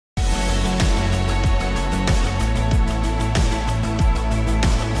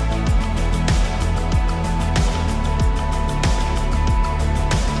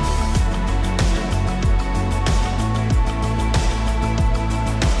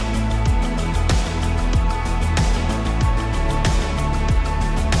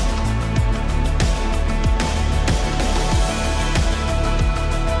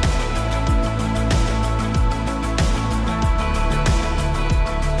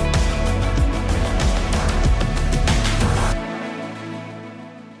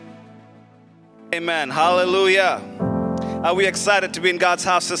Amen. Hallelujah. Are we excited to be in God's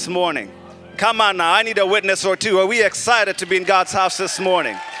house this morning? Come on now, I need a witness or two. Are we excited to be in God's house this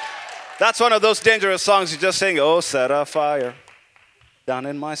morning? That's one of those dangerous songs you just sing, oh, set a fire down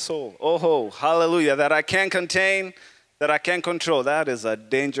in my soul. Oh, ho, hallelujah, that I can't contain, that I can't control. That is a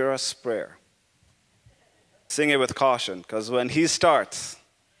dangerous prayer. Sing it with caution, because when he starts,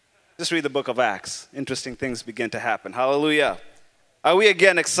 just read the book of Acts. Interesting things begin to happen. Hallelujah. Are we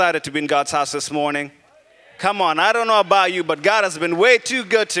again excited to be in God's house this morning? Come on, I don't know about you, but God has been way too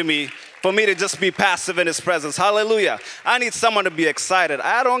good to me for me to just be passive in his presence. Hallelujah. I need someone to be excited.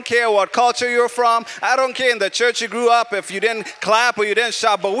 I don't care what culture you're from. I don't care in the church you grew up if you didn't clap or you didn't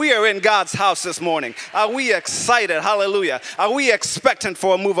shout, but we are in God's house this morning. Are we excited? Hallelujah. Are we expectant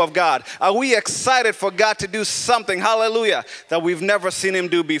for a move of God? Are we excited for God to do something, hallelujah, that we've never seen him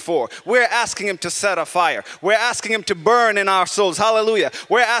do before? We're asking him to set a fire. We're asking him to burn in our souls. Hallelujah.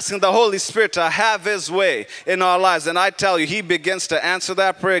 We're asking the Holy Spirit to have his way in our lives. And I tell you, he begins to answer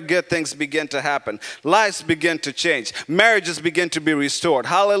that prayer. Good things begin to happen. Lives begin to change. Marriages begin to be restored.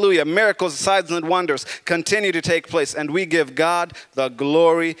 Hallelujah. Miracles, signs, and wonders continue to take place. And we give God the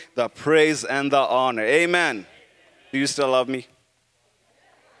glory, the praise, and the honor. Amen. Do you still love me?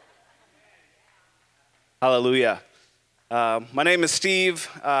 Hallelujah. My name is Steve.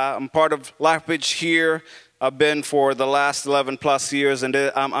 I'm part of LifeBridge here. I've been for the last 11 plus years. And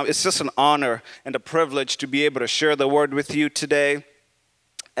it's just an honor and a privilege to be able to share the word with you today.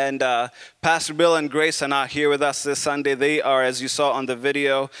 And Pastor Bill and Grace are not here with us this Sunday. They are, as you saw on the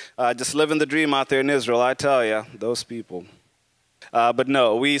video, just living the dream out there in Israel. I tell you, those people. But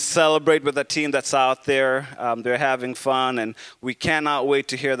no, we celebrate with a team that's out there. They're having fun, and we cannot wait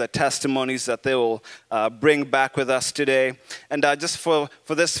to hear the testimonies that they will bring back with us today. And just for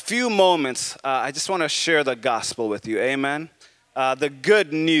this few moments, I just want to share the gospel with you. Amen. The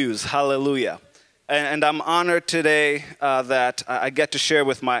good news. Hallelujah. And I'm honored today that I get to share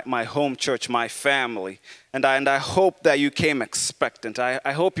with my home church, my family. And I hope that you came expectant.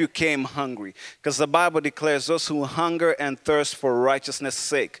 I hope you came hungry. Because the Bible declares those who hunger and thirst for righteousness'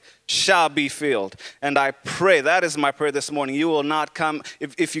 sake shall be filled. And I pray, that is my prayer this morning. You will not come,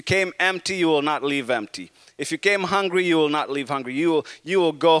 if you came empty, you will not leave empty. If you came hungry, you will not leave hungry. You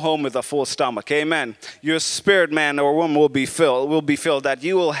will go home with a full stomach. Amen. Your spirit man or woman will be filled, that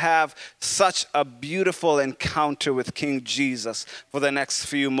you will have such a beautiful encounter with King Jesus for the next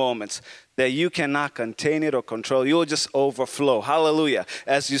few moments that you cannot contain it or control. You will just overflow. Hallelujah.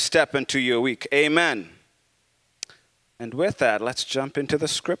 As you step into your week. Amen. And with that, let's jump into the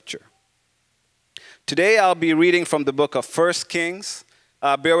scripture. Today I'll be reading from the book of 1 Kings.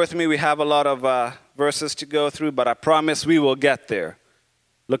 Bear with me, we have a lot of verses to go through, but I promise we will get there.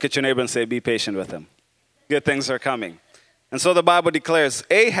 Look at your neighbor and say, be patient with him. Good things are coming. And so the Bible declares,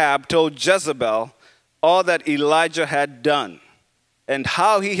 Ahab told Jezebel all that Elijah had done, and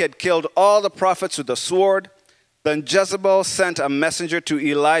how he had killed all the prophets with the sword. Then Jezebel sent a messenger to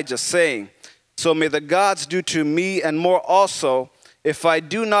Elijah, saying, so may the gods do to me and more also, if I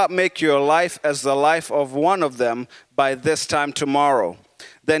do not make your life as the life of one of them by this time tomorrow.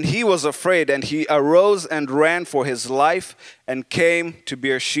 Then he was afraid, and he arose and ran for his life and came to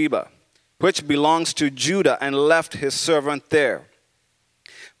Beersheba, which belongs to Judah, and left his servant there.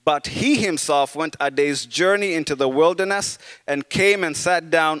 But he himself went a day's journey into the wilderness and came and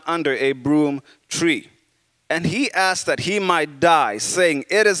sat down under a broom tree. And he asked that he might die, saying,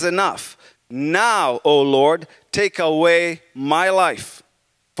 it is enough. Now, O Lord, take away my life,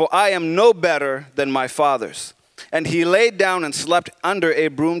 for I am no better than my fathers. And he lay down and slept under a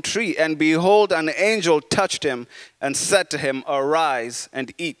broom tree. And behold, an angel touched him and said to him, arise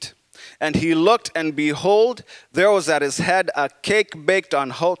and eat. And he looked, and behold, there was at his head a cake baked on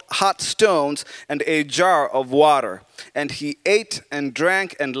hot stones and a jar of water. And he ate and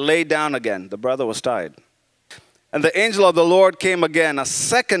drank and lay down again. The brother was tired. And the angel of the Lord came again a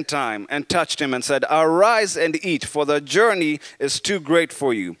second time and touched him and said, arise and eat, for the journey is too great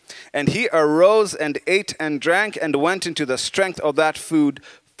for you. And he arose and ate and drank and went into the strength of that food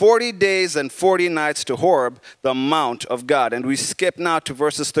 40 days and 40 nights to Horeb, the mount of God. And we skip now to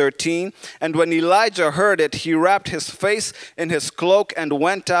verses 13. And when Elijah heard it, he wrapped his face in his cloak and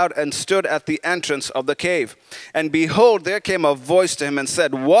went out and stood at the entrance of the cave. And behold, there came a voice to him and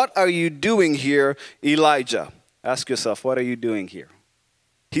said, what are you doing here, Elijah? Ask yourself, what are you doing here?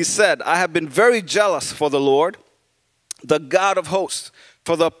 He said, I have been very jealous for the Lord, the God of hosts.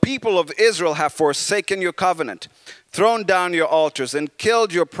 For the people of Israel have forsaken your covenant, thrown down your altars, and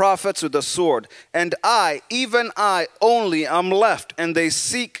killed your prophets with the sword. And I, even I only, am left, and they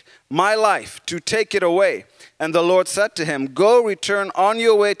seek my life to take it away. And the Lord said to him, go return on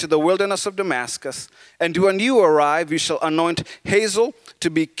your way to the wilderness of Damascus, and when you arrive, you shall anoint Hazael to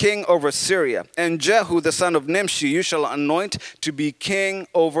be king over Syria, and Jehu the son of Nimshi you shall anoint to be king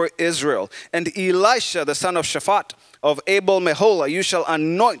over Israel, and Elisha the son of Shaphat of Abel-Meholah you shall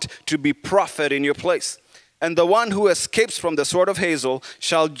anoint to be prophet in your place. And the one who escapes from the sword of Hazael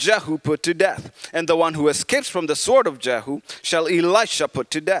shall Jehu put to death. And the one who escapes from the sword of Jehu shall Elisha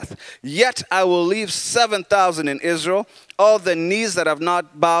put to death. Yet I will leave 7,000 in Israel, all the knees that have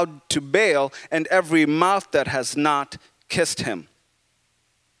not bowed to Baal, and every mouth that has not kissed him.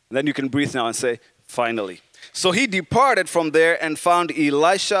 And then you can breathe now and say, finally. So he departed from there and found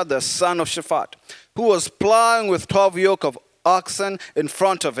Elisha the son of Shaphat, who was plowing with 12 yoke of oxen in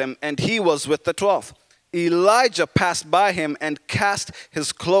front of him, and he was with the 12th. Elijah passed by him and cast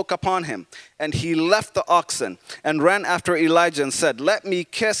his cloak upon him. And he left the oxen and ran after Elijah and said, let me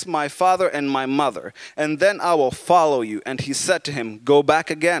kiss my father and my mother, and then I will follow you. And he said to him, go back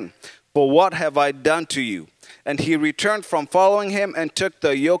again, for what have I done to you? And he returned from following him and took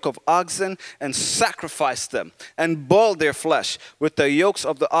the yoke of oxen and sacrificed them and boiled their flesh with the yokes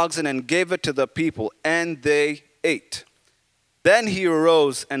of the oxen and gave it to the people, and they ate. Then he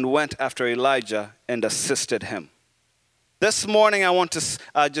arose and went after Elijah and assisted him. This morning I want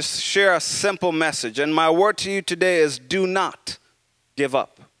to just share a simple message. And my word to you today is do not give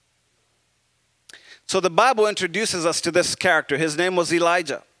up. So the Bible introduces us to this character. His name was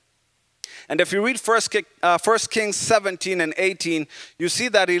Elijah. And if you read 1 Kings 17 and 18, you see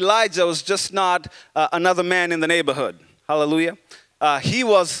that Elijah was just not another man in the neighborhood. Hallelujah. He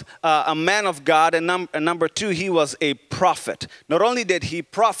was a man of God, and number two, he was a prophet. Not only did he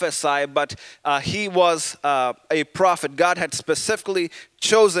prophesy, but he was a prophet. God had specifically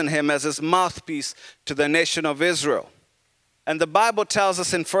chosen him as his mouthpiece to the nation of Israel. And the Bible tells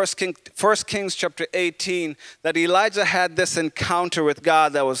us in 1 Kings chapter 18 that Elijah had this encounter with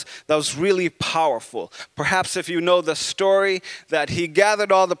God that was really powerful. Perhaps if you know the story, that he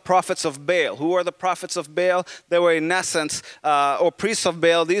gathered all the prophets of Baal. Who were the prophets of Baal? They were in essence, or priests of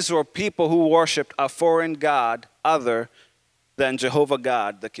Baal. These were people who worshipped a foreign god other than Jehovah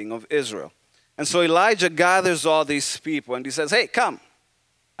God, the King of Israel. And so Elijah gathers all these people and he says, hey, come,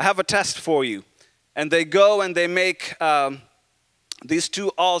 I have a test for you. And they go and they make these two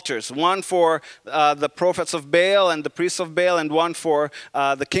altars, one for the prophets of Baal and the priests of Baal, and one for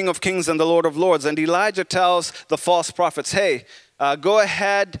the King of Kings and the Lord of Lords. And Elijah tells the false prophets, hey, go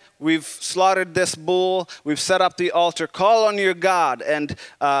ahead, we've slaughtered this bull, we've set up the altar, call on your God, and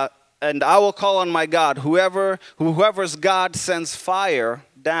I will call on my God. Whoever's God sends fire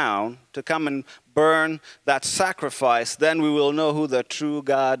down to come and burn that sacrifice, then we will know who the true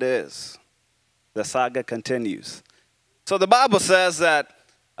God is. The saga continues. So the Bible says that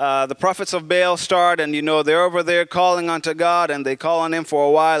the prophets of Baal start, and they're over there calling unto God, and they call on him for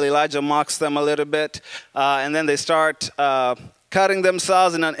a while. Elijah mocks them a little bit, and then they start cutting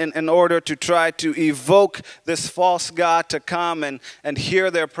themselves in order to try to evoke this false god to come and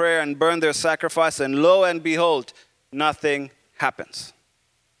hear their prayer and burn their sacrifice, and lo and behold, nothing happens.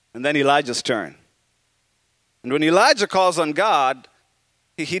 And then Elijah's turn. And when Elijah calls on God,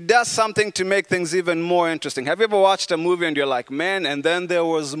 he does something to make things even more interesting. Have you ever watched a movie and you're like, man, and then there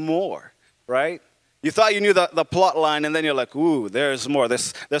was more, right? You thought you knew the plot line, and then you're like, ooh, there's more.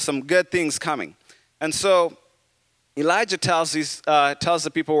 There's some good things coming. And so Elijah tells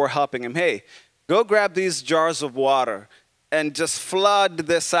the people who are helping him, hey, go grab these jars of water and just flood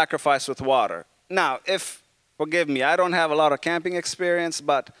this sacrifice with water. Now, forgive me, I don't have a lot of camping experience,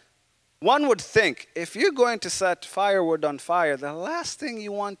 but one would think, if you're going to set firewood on fire, the last thing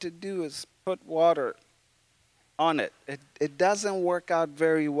you want to do is put water on it. It doesn't work out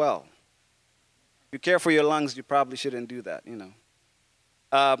very well. If you care for your lungs, you probably shouldn't do that,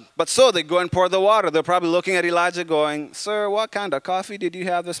 But so they go and pour the water. They're probably looking at Elijah going, sir, what kind of coffee did you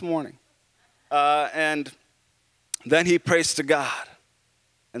have this morning? And then he prays to God,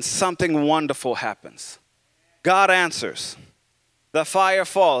 and something wonderful happens. God answers. The fire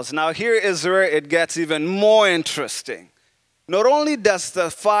falls. Now here is where it gets even more interesting. Not only does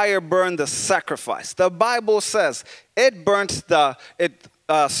the fire burn the sacrifice, the Bible says it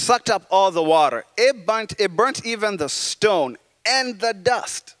sucked up all the water. It burnt even the stone and the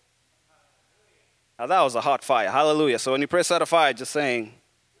dust. Now that was a hot fire. Hallelujah. So when you pray set a fire, just saying,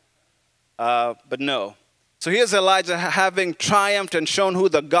 but no. So here's Elijah having triumphed and shown who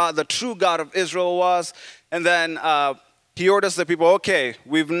the true God of Israel was, and then he orders the people, okay,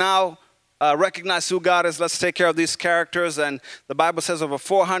 we've now recognized who God is. Let's take care of these characters. And the Bible says over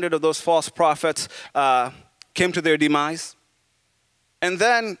 400 of those false prophets came to their demise. And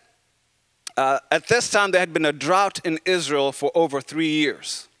then At this time, there had been a drought in Israel for over 3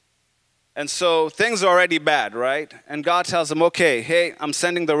 years. And so things are already bad, right? And God tells him, okay, hey, I'm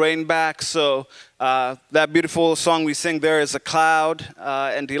sending the rain back. So that beautiful song we sing, there is a cloud.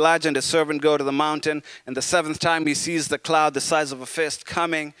 And Elijah and his servant go to the mountain. And the seventh time he sees the cloud the size of a fist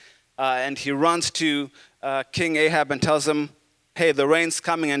coming. And he runs to King Ahab and tells him, hey, the rain's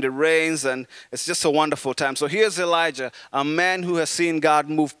coming, and it rains, and it's just a wonderful time. So here's Elijah, a man who has seen God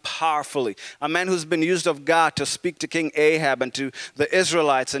move powerfully, a man who's been used of God to speak to King Ahab and to the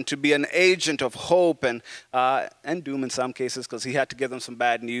Israelites and to be an agent of hope and doom in some cases, because he had to give them some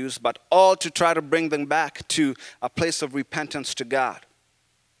bad news, but all to try to bring them back to a place of repentance to God.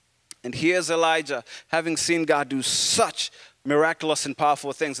 And here's Elijah, having seen God do such miraculous and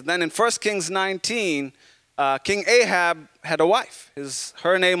powerful things. And then in 1 Kings 19, King Ahab had a wife.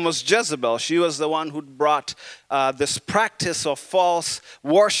 Her name was Jezebel. She was the one who brought this practice of false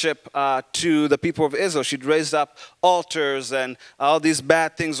worship to the people of Israel. She'd raised up altars, and all these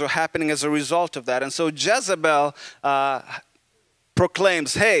bad things were happening as a result of that. And so Jezebel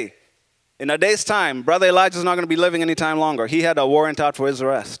proclaims, hey, in a day's time, Brother Elijah's not going to be living any time longer. He had a warrant out for his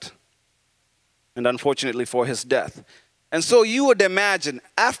arrest, and unfortunately for his death. And so you would imagine,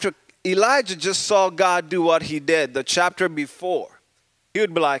 after Elijah just saw God do what he did the chapter before, he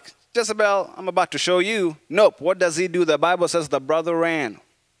would be like, Jezebel, I'm about to show you. Nope. What does he do? The Bible says the brother ran.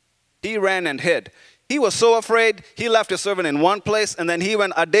 He ran and hid. He was so afraid, he left his servant in one place, and then he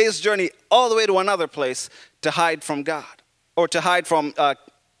went a day's journey all the way to another place to hide from God, or to hide from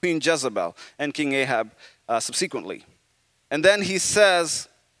Queen Jezebel and King Ahab subsequently. And then he says,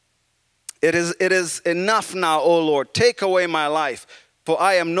 it is enough now, O Lord. Take away my life, for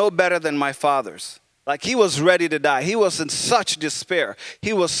I am no better than my fathers. Like, he was ready to die. He was in such despair.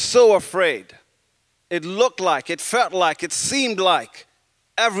 He was so afraid. It looked like, it felt like, it seemed like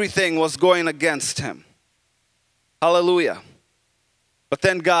everything was going against him. Hallelujah. But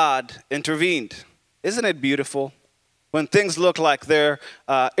then God intervened. Isn't it beautiful? When things look like they're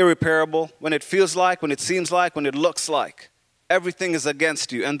irreparable, when it feels like, when it seems like, when it looks like everything is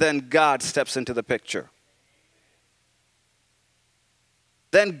against you, and then God steps into the picture.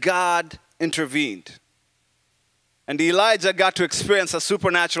 Then God intervened. And Elijah got to experience a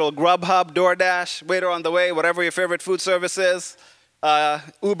supernatural Grubhub, DoorDash, waiter on the way, whatever your favorite food service is,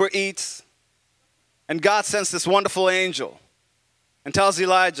 Uber Eats. And God sends this wonderful angel and tells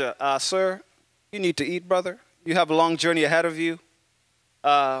Elijah, sir, you need to eat, brother. You have a long journey ahead of you.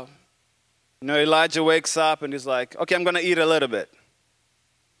 Elijah wakes up and he's like, okay, I'm going to eat a little bit.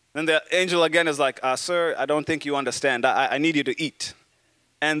 Then the angel again is like, sir, I don't think you understand. I need you to eat.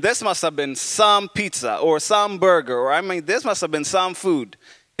 And this must have been some pizza or some burger, or this must have been some food.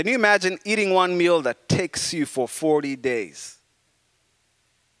 Can you imagine eating one meal that takes you for 40 days?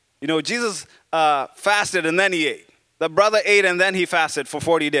 Jesus fasted and then he ate. The brother ate and then he fasted for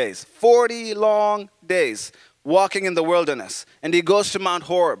 40 days. 40 long days walking in the wilderness. And he goes to Mount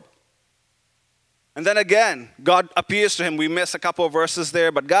Horeb. And then again, God appears to him. We miss a couple of verses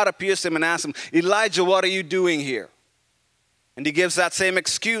there, but God appears to him and asks him, Elijah, what are you doing here? And he gives that same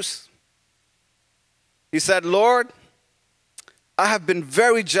excuse. He said, Lord, I have been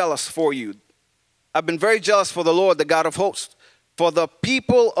very jealous for you. I've been very jealous for the Lord, the God of hosts. For the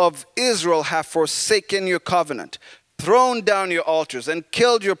people of Israel have forsaken your covenant, thrown down your altars, and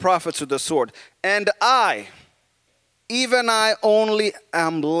killed your prophets with the sword. And I, even I only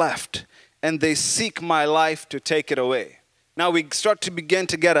am left, and they seek my life to take it away. Now we start to begin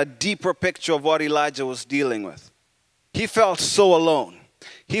to get a deeper picture of what Elijah was dealing with. He felt so alone.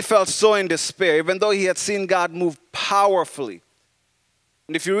 He felt so in despair, even though he had seen God move powerfully.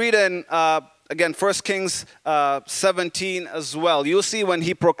 And if you read in, again, 1 Kings 17 as well, you'll see when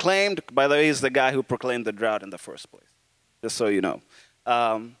he proclaimed, by the way, he's the guy who proclaimed the drought in the first place, just so you know.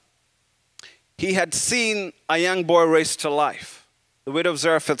 He had seen a young boy raised to life, the widow of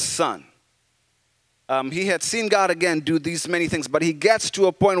Zarephath's son. He had seen God again do these many things, but he gets to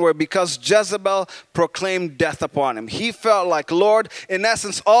a point where because Jezebel proclaimed death upon him, he felt like, Lord, in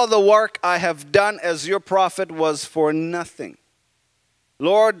essence, all the work I have done as your prophet was for nothing.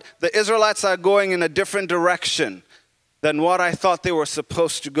 Lord, the Israelites are going in a different direction than what I thought they were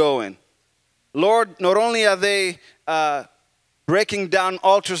supposed to go in. Lord, not only are they breaking down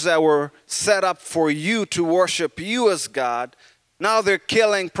altars that were set up for you to worship you as God, now they're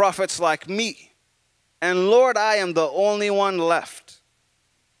killing prophets like me. And Lord, I am the only one left.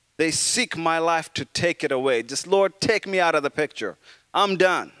 They seek my life to take it away. Just, Lord, take me out of the picture. I'm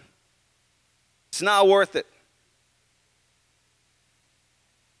done. It's not worth it.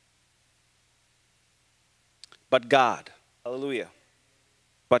 But God, hallelujah,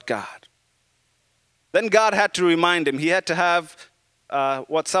 but God. Then God had to remind him. He had to have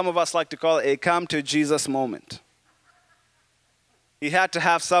what some of us like to call a come to Jesus moment. He had to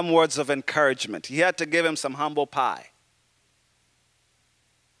have some words of encouragement. He had to give him some humble pie.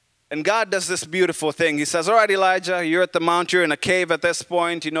 And God does this beautiful thing. He says, all right, Elijah, you're at the mount. You're in a cave at this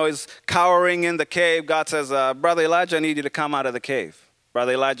point. You know, he's cowering in the cave. God says, Brother Elijah, I need you to come out of the cave.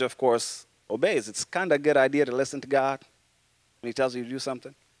 Brother Elijah, of course, obeys. It's kind of a good idea to listen to God when he tells you to do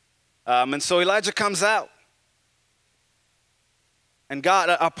something. And so Elijah comes out. And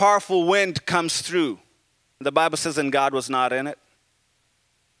God, a powerful wind comes through. The Bible says, and God was not in it.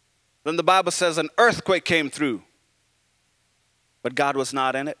 Then the Bible says an earthquake came through. But God was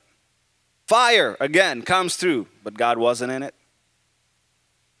not in it. Fire, again, comes through. But God wasn't in it.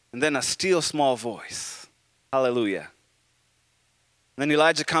 And then a still small voice. Hallelujah. And then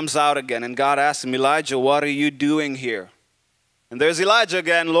Elijah comes out again. And God asks him, Elijah, what are you doing here? And there's Elijah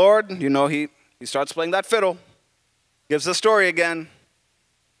again. Lord, you know, he starts playing that fiddle. Gives the story again.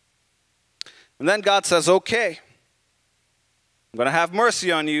 And then God says, okay, I'm going to have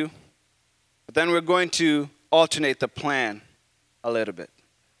mercy on you. But then we're going to alternate the plan a little bit.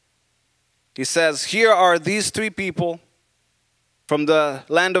 He says, here are these 3 people from the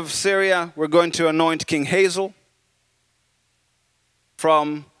land of Syria. We're going to anoint King Hazael.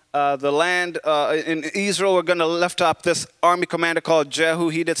 From the land in Israel, we're going to lift up this army commander called Jehu.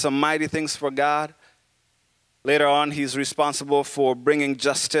 He did some mighty things for God. Later on, he's responsible for bringing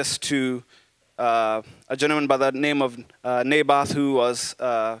justice to a gentleman by the name of Naboth, who was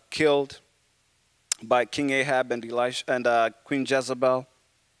killed by King Ahab and Queen Jezebel.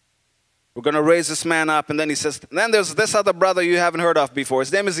 We're going to raise this man up. And then he says, then there's this other brother you haven't heard of before.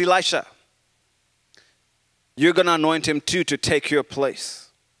 His name is Elisha. You're going to anoint him too to take your place.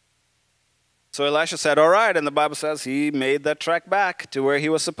 So Elisha said, all right. And the Bible says he made that trek back to where he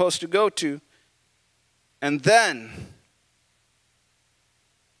was supposed to go to. And then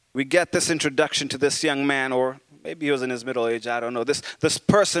we get this introduction to this young man, or maybe he was in his middle age, I don't know. This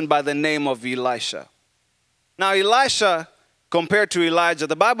person by the name of Elisha. Now Elisha, compared to Elijah,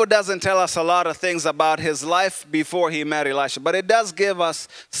 the Bible doesn't tell us a lot of things about his life before he met Elisha, but it does give us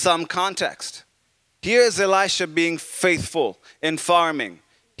some context. Here's Elisha being faithful in farming.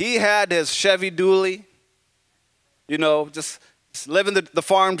 He had his Chevy Dually, you know, just living the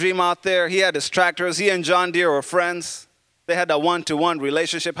farm dream out there. He had his tractors. He and John Deere were friends. They had a one-to-one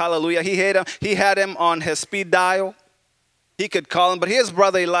relationship. Hallelujah. He had him on his speed dial. He could call him. But here's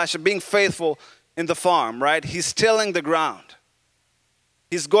brother Elisha being faithful in the farm, right? He's tilling the ground.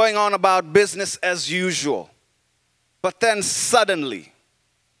 He's going on about business as usual. But then suddenly,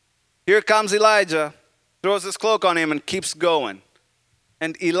 here comes Elijah, throws his cloak on him and keeps going.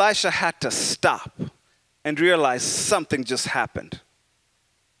 And Elisha had to stop and realize something just happened.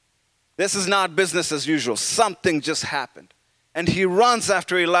 This is not business as usual. Something just happened. And he runs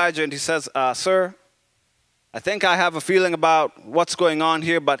after Elijah and he says, sir, I think I have a feeling about what's going on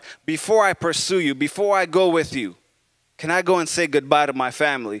here, but before I pursue you, before I go with you, can I go and say goodbye to my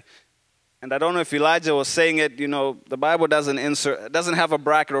family? And I don't know if Elijah was saying it, you know, the Bible doesn't have a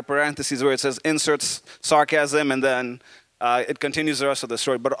bracket or parentheses where it says inserts sarcasm and then it continues the rest of the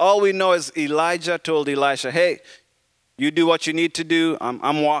story. But all we know is Elijah told Elisha, hey, you do what you need to do.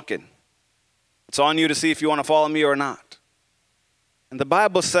 I'm walking. It's on you to see if you want to follow me or not. And the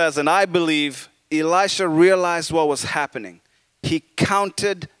Bible says, and I believe, Elisha realized what was happening. He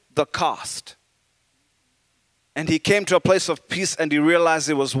counted the cost. And he came to a place of peace and he realized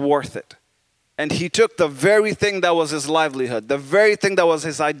it was worth it. And he took the very thing that was his livelihood, the very thing that was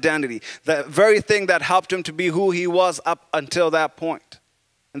his identity, the very thing that helped him to be who he was up until that point.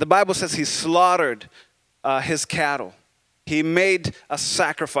 And the Bible says he slaughtered his cattle. He made a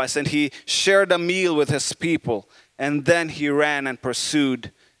sacrifice and he shared a meal with his people. And then he ran and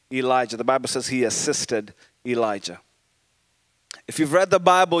pursued Elijah. The Bible says he assisted Elijah. If you've read the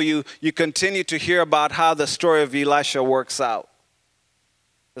Bible, you continue to hear about how the story of Elisha works out.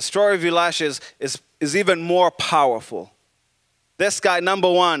 The story of Elisha is even more powerful. This guy,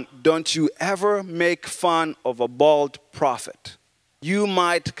 number one, don't you ever make fun of a bald prophet. You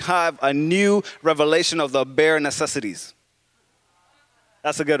might have a new revelation of the bare necessities.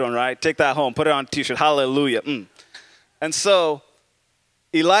 That's a good one, right? Take that home. Put it on a t-shirt. Hallelujah. And so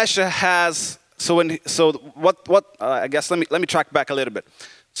Elisha has, I guess let me track back a little bit.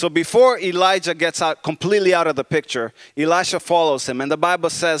 So before Elijah gets out completely out of the picture, Elisha follows him. And the Bible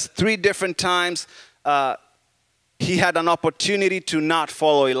says 3 different times he had an opportunity to not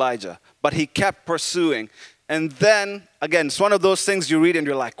follow Elijah. But he kept pursuing. And then, again, it's one of those things you read and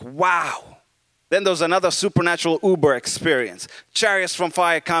you're like, wow. Then there was another supernatural Uber experience. Chariots from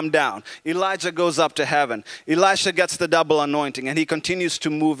fire come down. Elijah goes up to heaven. Elisha gets the double anointing, and he continues to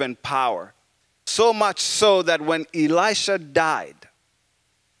move in power. So much so that when Elisha died,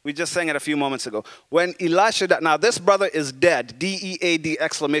 we just sang it a few moments ago. When Elisha died, now this brother is dead. D-E-A-D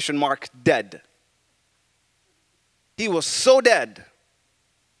exclamation mark, dead. He was so dead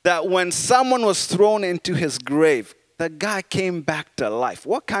that when someone was thrown into his grave, the guy came back to life.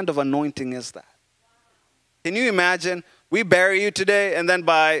 What kind of anointing is that? Can you imagine? We bury you today, and then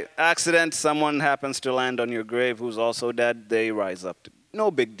by accident, someone happens to land on your grave who's also dead. They rise up.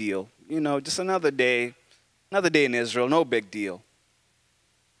 No big deal. You know, just another day in Israel, no big deal.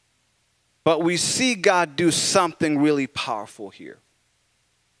 But we see God do something really powerful here.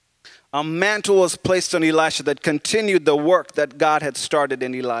 A mantle was placed on Elisha that continued the work that God had started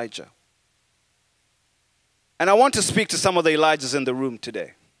in Elijah. And I want to speak to some of the Elijahs in the room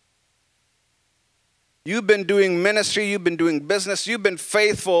today. You've been doing ministry, you've been doing business, you've been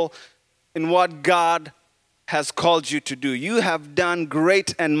faithful in what God has called you to do. You have done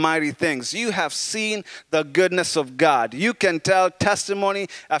great and mighty things. You have seen the goodness of God. You can tell testimony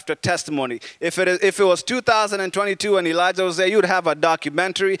after testimony. If it was 2022 and Elijah was there, you'd have a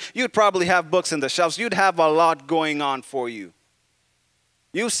documentary. You'd probably have books in the shelves. You'd have a lot going on for you.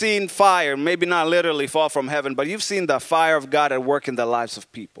 You've seen fire, maybe not literally fall from heaven, but you've seen the fire of God at work in the lives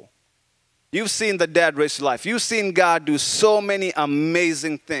of people. You've seen the dead raised to life. You've seen God do so many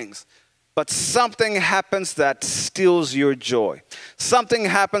amazing things. But something happens that steals your joy. Something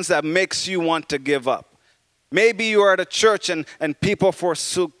happens that makes you want to give up. Maybe you are at a church and people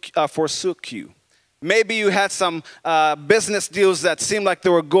forsook you. Maybe you had some business deals that seemed like they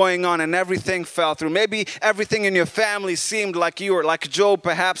were going on and everything fell through. Maybe everything in your family seemed like you were, like Job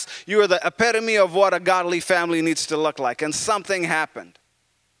perhaps, you were the epitome of what a godly family needs to look like. And something happened.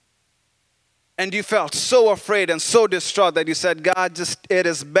 And you felt so afraid and so distraught that you said, God, it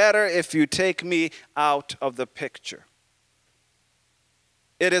is better if you take me out of the picture.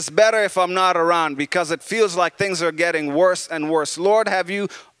 It is better if I'm not around because it feels like things are getting worse and worse. Lord, have you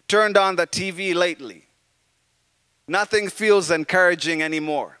turned on the TV lately? Nothing feels encouraging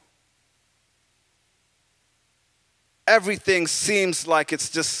anymore. Everything seems like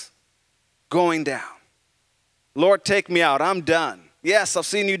it's just going down. Lord, take me out. I'm done. Yes, I've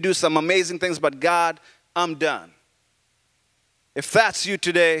seen you do some amazing things, but God, I'm done. If that's you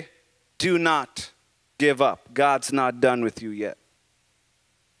today, do not give up. God's not done with you yet.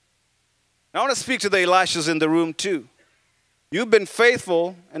 I want to speak to the Elishas in the room too. You've been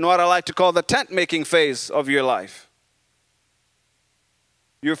faithful in what I like to call the tent-making phase of your life.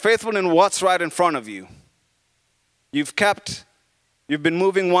 You're faithful in what's right in front of you. You've been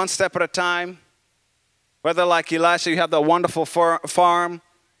moving one step at a time. Whether like Elisha, you have that wonderful farm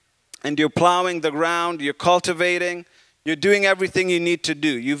and you're plowing the ground, you're cultivating, you're doing everything you need to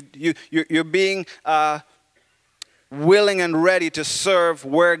do. You're being willing and ready to serve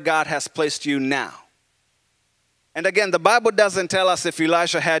where God has placed you now. And again, the Bible doesn't tell us if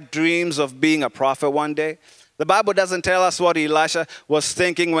Elisha had dreams of being a prophet one day. The Bible doesn't tell us what Elisha was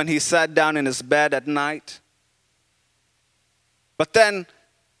thinking when he sat down in his bed at night. But then,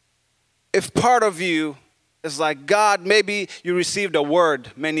 if part of you is like, God, maybe you received a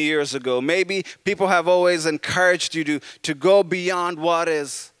word many years ago. Maybe people have always encouraged you to go beyond what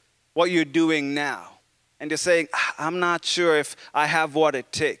you're doing now. And you're saying, I'm not sure if I have what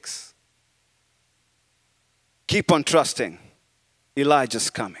it takes. Keep on trusting.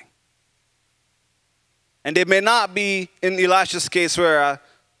 Elijah's coming. And it may not be in Elisha's case where a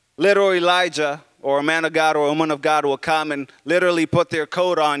literal Elijah or a man of God or a woman of God will come and literally put their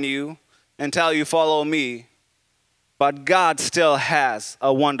coat on you and tell you, follow me. But God still has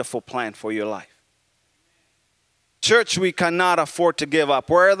a wonderful plan for your life. Church, we cannot afford to give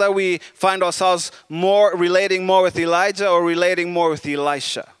up. Whether we find ourselves relating more with Elijah or relating more with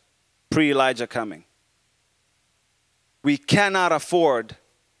Elisha, pre-Elijah coming. We cannot afford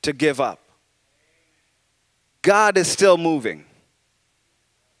to give up. God is still moving.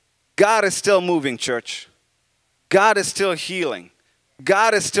 God is still moving, church. God is still healing.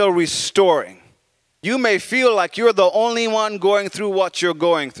 God is still restoring. You may feel like you're the only one going through what you're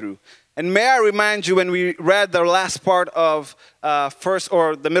going through. And may I remind you, when we read the last part of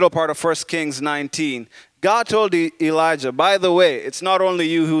the middle part of 1 Kings 19, God told Elijah, by the way, it's not only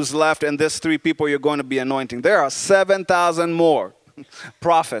you who's left and this 3 people you're going to be anointing. There are 7,000 more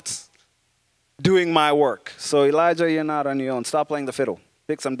prophets doing my work. So Elijah, you're not on your own. Stop playing the fiddle.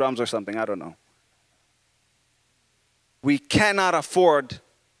 Pick some drums or something. I don't know. We cannot afford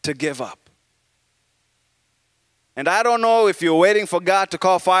to give up. And I don't know if you're waiting for God to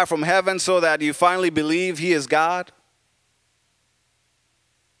call fire from heaven so that you finally believe he is God.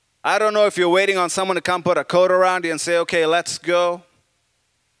 I don't know if you're waiting on someone to come put a coat around you and say, okay, let's go.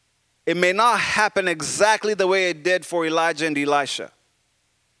 It may not happen exactly the way it did for Elijah and Elisha.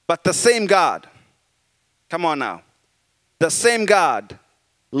 But the same God, come on now, the same God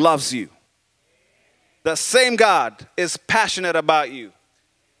loves you. The same God is passionate about you.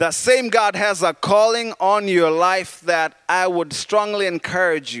 The same God has a calling on your life that I would strongly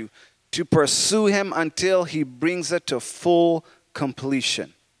encourage you to pursue him until he brings it to full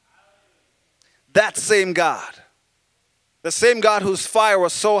completion. That same God. The same God whose fire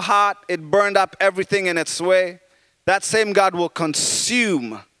was so hot it burned up everything in its way. That same God will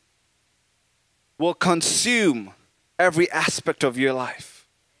consume every aspect of your life.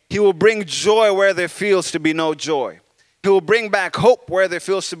 He will bring joy where there feels to be no joy. He will bring back hope where there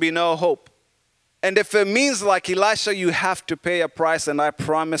feels to be no hope. And if it means like Elisha, you have to pay a price, and I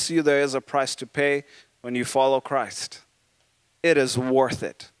promise you there is a price to pay when you follow Christ. It is worth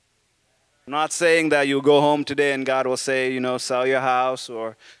it. I'm not saying that you'll go home today and God will say, sell your house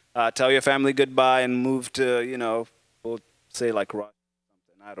or tell your family goodbye and move to, we'll say like Russia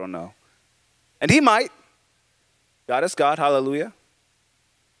or something. I don't know. And he might. God is God. Hallelujah.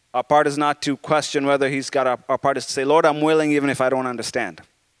 Our part is not to question whether he's God. Our part is to say, Lord, I'm willing even if I don't understand.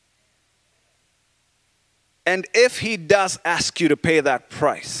 And if he does ask you to pay that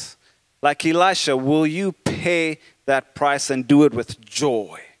price, like Elisha, will you pay that price and do it with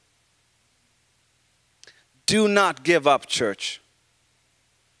joy? Do not give up, church.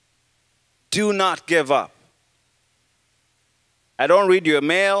 Do not give up. I don't read your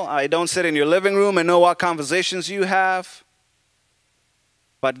mail. I don't sit in your living room and know what conversations you have.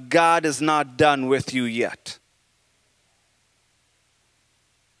 But God is not done with you yet.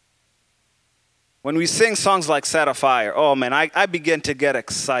 When we sing songs like Set Afire, oh man, I begin to get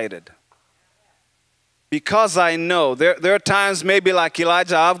excited. Because I know, there are times maybe like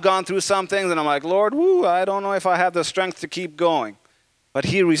Elijah, I've gone through some things and I'm like, Lord, I don't know if I have the strength to keep going. But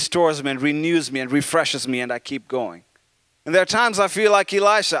he restores me and renews me and refreshes me and I keep going. And there are times I feel like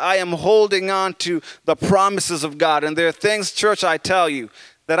Elisha, I am holding on to the promises of God. And there are things, church, I tell you,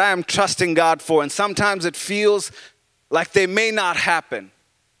 that I am trusting God for. And sometimes it feels like they may not happen.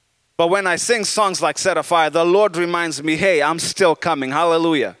 But when I sing songs like Set Afire, the Lord reminds me, hey, I'm still coming.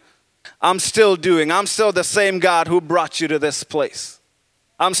 Hallelujah. I'm still the same God who brought you to this place.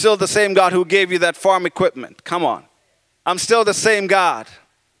 I'm still the same God who gave you that farm equipment. Come on. I'm still the same God.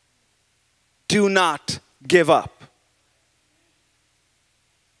 Do not give up.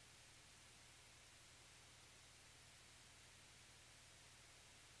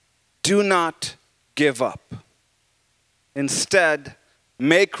 Do not give up. Instead,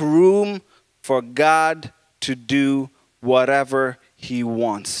 make room for God to do whatever he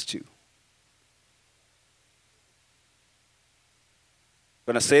wants to. I'm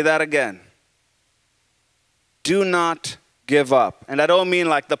going to say that again. Do not give up. And I don't mean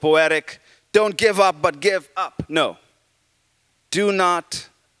like the poetic, don't give up, but give up. No. Do not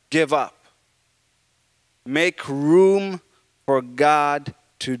give up. Make room for God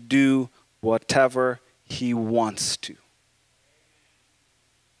to do whatever he wants to.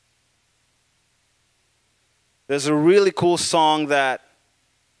 There's a really cool song that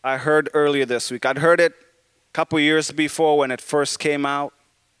I heard earlier this week. I'd heard it a couple years before when it first came out.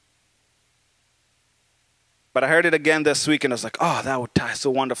 But I heard it again this week and I was like, oh, that would tie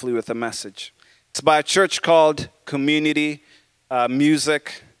so wonderfully with the message. It's by a church called Community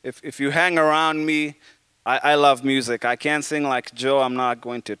Music. If you hang around me, I love music. I can't sing like Joe. I'm not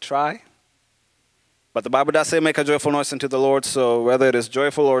going to try. But the Bible does say make a joyful noise unto the Lord. So whether it is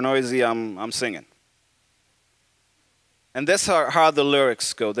joyful or noisy, I'm singing. And this is how the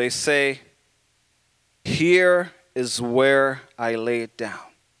lyrics go. They say, here is where I lay it down.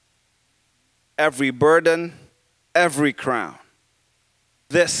 Every burden, every crown.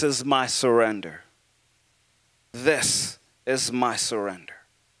 This is my surrender. This is my surrender.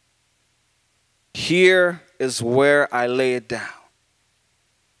 Here is where I lay it down.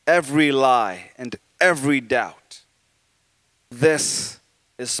 Every lie and every doubt. This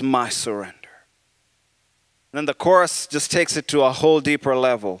is my surrender. And then the chorus just takes it to a whole deeper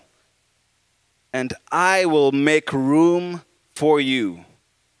level. And I will make room for you.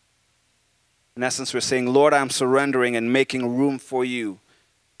 In essence, we're saying, Lord, I'm surrendering and making room for you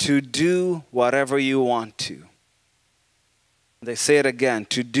to do whatever you want to. They say it again,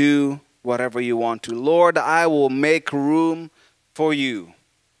 to do whatever you want to. Lord, I will make room for you.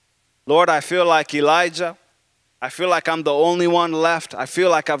 Lord, I feel like Elijah. I feel like I'm the only one left. I feel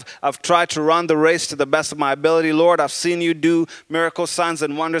like I've tried to run the race to the best of my ability. Lord, I've seen you do miracle signs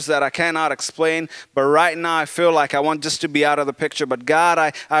and wonders that I cannot explain. But right now I feel like I want just to be out of the picture. But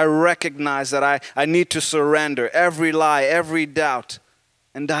God, I recognize that I need to surrender every lie, every doubt.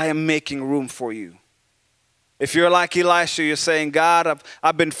 And I am making room for you. If you're like Elisha, you're saying, God,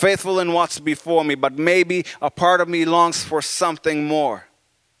 I've been faithful in what's before me, but maybe a part of me longs for something more.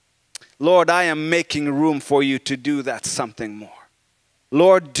 Lord, I am making room for you to do that something more.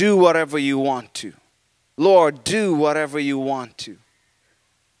 Lord, do whatever you want to. Lord, do whatever you want to.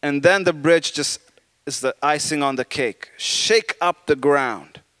 And then the bridge just is the icing on the cake. Shake up the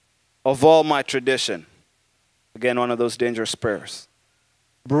ground of all my tradition. Again, one of those dangerous prayers.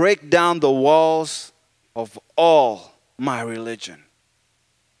 Break down the walls of all my religion.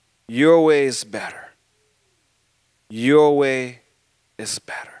 Your way is better. Your way is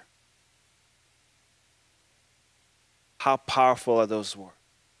better. How powerful are those words?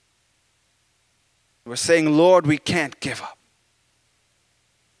 We're saying, Lord, we can't give up.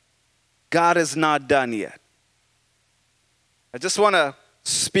 God is not done yet. I just want to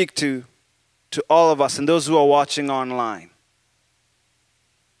speak to all of us and those who are watching online.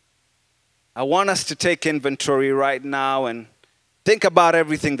 I want us to take inventory right now and think about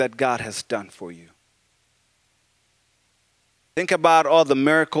everything that God has done for you. Think about all the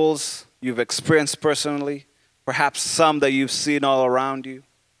miracles you've experienced personally. Perhaps some that you've seen all around you.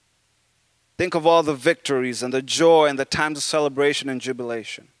 Think of all the victories and the joy and the times of celebration and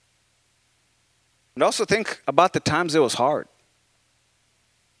jubilation. And also think about the times it was hard.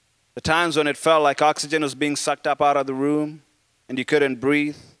 The times when it felt like oxygen was being sucked up out of the room and you couldn't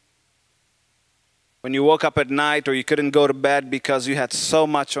breathe. When you woke up at night or you couldn't go to bed because you had so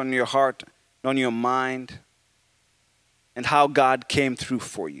much on your heart, on your mind. And how God came through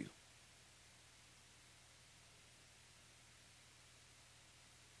for you.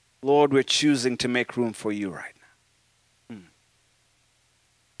 Lord, we're choosing to make room for you right now.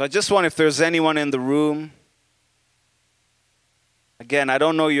 So I just want, if there's anyone in the room, again, I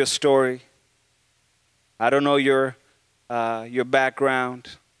don't know your story. I don't know your background.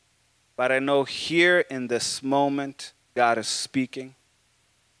 But I know here in this moment, God is speaking.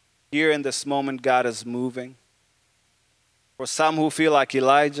 Here in this moment, God is moving. For some who feel like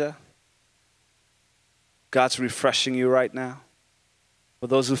Elijah, God's refreshing you right now. For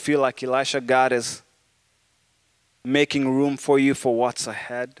those who feel like Elisha, God is making room for you for what's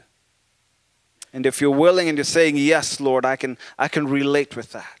ahead. And if you're willing and you're saying, yes, Lord, I can relate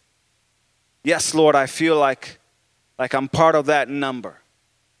with that. Yes, Lord, I feel like I'm part of that number.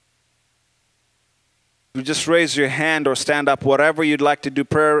 You just raise your hand or stand up, whatever you'd like to do.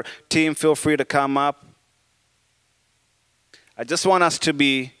 Prayer team, feel free to come up. I just want us to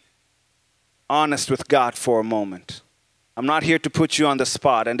be honest with God for a moment. I'm not here to put you on the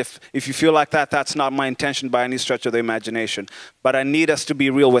spot. And if you feel like that, that's not my intention by any stretch of the imagination. But I need us to be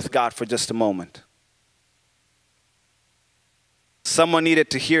real with God for just a moment. Someone needed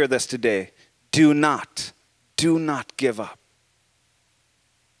to hear this today. Do not give up.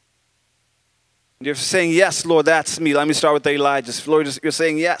 You're saying, yes, Lord, that's me. Let me start with Elijah. Lord, you're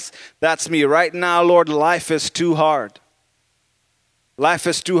saying, yes, that's me. Right now, Lord, life is too hard. Life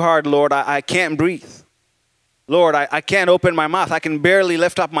is too hard, Lord. I can't breathe. Lord, I can't open my mouth. I can barely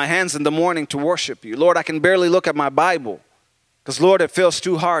lift up my hands in the morning to worship you. Lord, I can barely look at my Bible. Because, Lord, it feels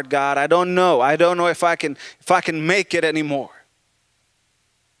too hard, God. I don't know. I don't know if I can make it anymore.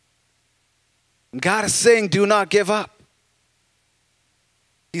 And God is saying, do not give up.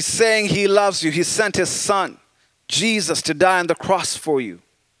 He's saying he loves you. He sent his son, Jesus, to die on the cross for you.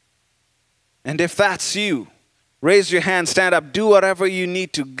 And if that's you, raise your hand, stand up, do whatever you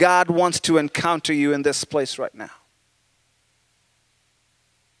need to. God wants to encounter you in this place right now.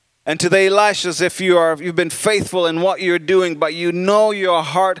 And to the Elishas, if you've been faithful in what you're doing, but you know your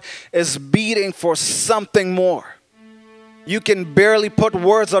heart is beating for something more. You can barely put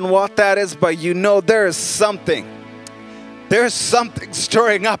words on what that is, but you know there is something. There's something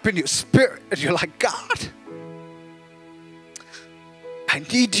stirring up in your spirit. And you're like, God, I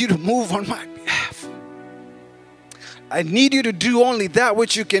need you to move on my behalf. I need you to do only that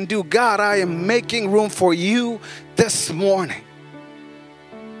which you can do. God, I am making room for you this morning.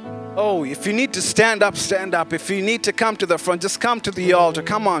 Oh, if you need to stand up, stand up. If you need to come to the front, just come to the altar.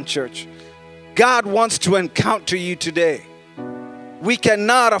 Come on, church. God wants to encounter you today. We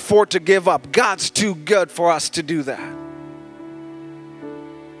cannot afford to give up. God's too good for us to do that.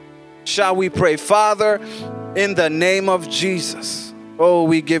 Shall we pray? Father, in the name of Jesus, oh,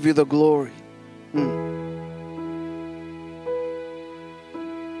 we give you the glory.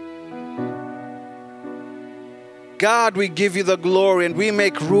 God, we give you the glory and we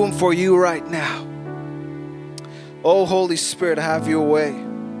make room for you right now. Oh, Holy Spirit, have your way.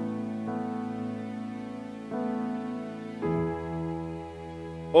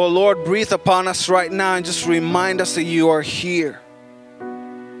 Oh, Lord, breathe upon us right now and just remind us that you are here.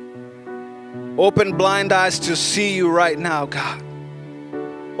 Open blind eyes to see you right now, God.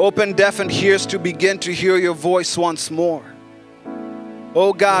 Open deafened ears to begin to hear your voice once more.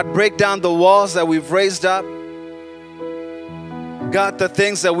 Oh God, break down the walls that we've raised up. God, the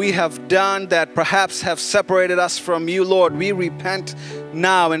things that we have done that perhaps have separated us from you, Lord, we repent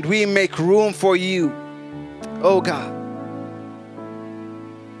now and we make room for you. Oh God,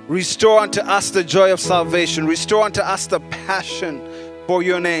 restore unto us the joy of salvation. Restore unto us the passion for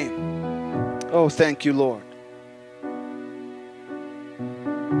your name. Oh, thank you, Lord.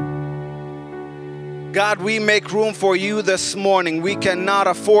 God, we make room for you this morning. We cannot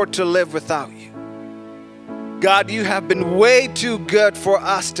afford to live without you. God, you have been way too good for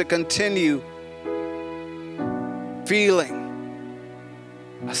us to continue feeling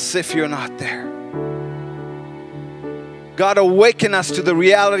as if you're not there. God, awaken us to the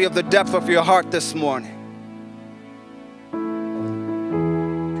reality of the depth of your heart this morning.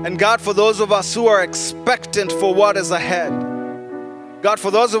 And God, for those of us who are expectant for what is ahead, God,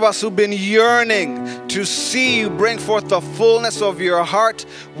 for those of us who've been yearning to see you bring forth the fullness of your heart,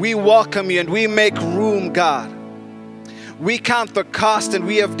 we welcome you and we make room, God. We count the cost and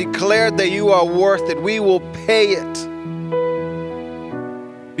we have declared that you are worth it. We will pay it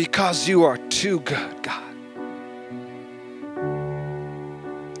because you are too good, God.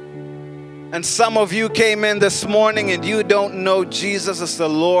 And some of you came in this morning and you don't know Jesus as the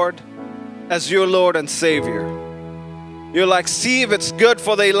Lord, as your Lord and Savior. You're like, Steve, it's good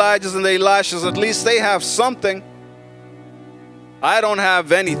for the Elijahs and the Elishas. At least they have something. I don't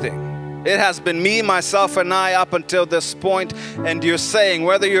have anything. It has been me, myself, and I up until this point. And you're saying,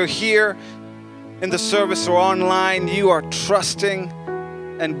 whether you're here in the service or online, you are trusting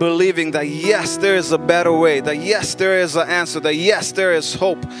and believing that yes, there is a better way. That yes, there is an answer. That yes, there is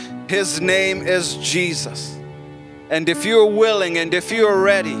hope. His name is Jesus. And if you're willing and if you're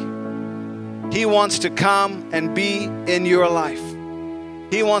ready, He wants to come and be in your life.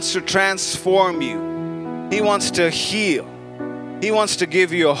 He wants to transform you. He wants to heal. He wants to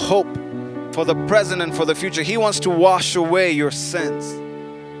give you a hope for the present and for the future. He wants to wash away your sins.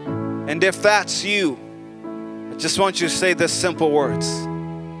 And if that's you, I just want you to say these simple words.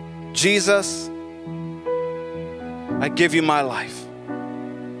 Jesus, I give you my life.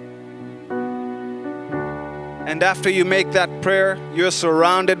 And after you make that prayer, you're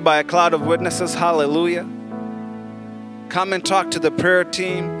surrounded by a cloud of witnesses. Hallelujah. Come and talk to the prayer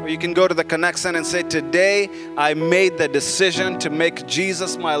team. Or you can go to the Connect Center and say, today I made the decision to make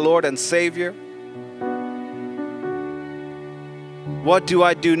Jesus my Lord and Savior. What do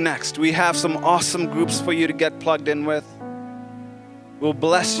I do next? We have some awesome groups for you to get plugged in with. We'll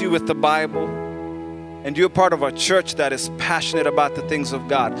bless you with the Bible. And you're part of a church that is passionate about the things of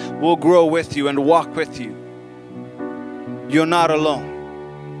God. We'll grow with you and walk with you. You're not alone.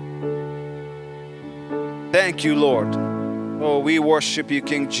 Thank you, Lord. Oh, we worship you,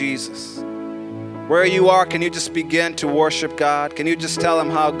 King Jesus. Where you are, can you just begin to worship God? Can you just tell him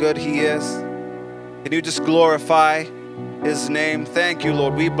how good he is? Can you just glorify his name? Thank you,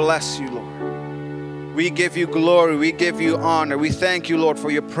 Lord. We bless you, Lord. We give you glory. We give you honor. We thank you, Lord,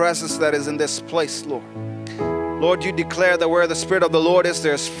 for your presence that is in this place, Lord. Lord, you declare that where the Spirit of the Lord is,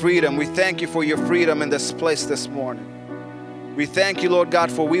 there's freedom. We thank you for your freedom in this place this morning. We thank you, Lord God,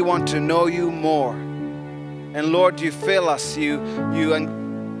 for we want to know you more. And Lord, you fill us, you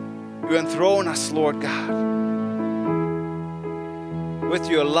enthrone us, Lord God, with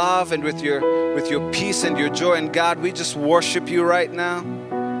your love and with your peace and your joy. And God, we just worship you right now.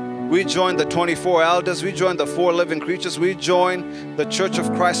 We join the 24 elders. We join the 4 living creatures. We join the Church of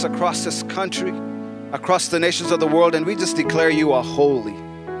Christ across this country, across the nations of the world, and we just declare you are holy.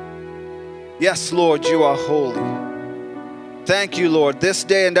 Yes, Lord, you are holy. Thank you, Lord. This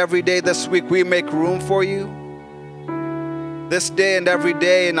day and every day this week, we make room for you. This day and every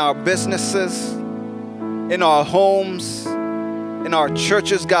day in our businesses, in our homes, in our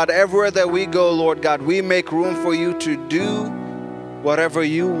churches, God, everywhere that we go, Lord God, we make room for you to do whatever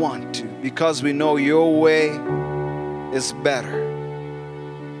you want to, because we know your way is better.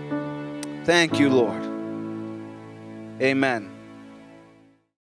 Thank you, Lord. Amen.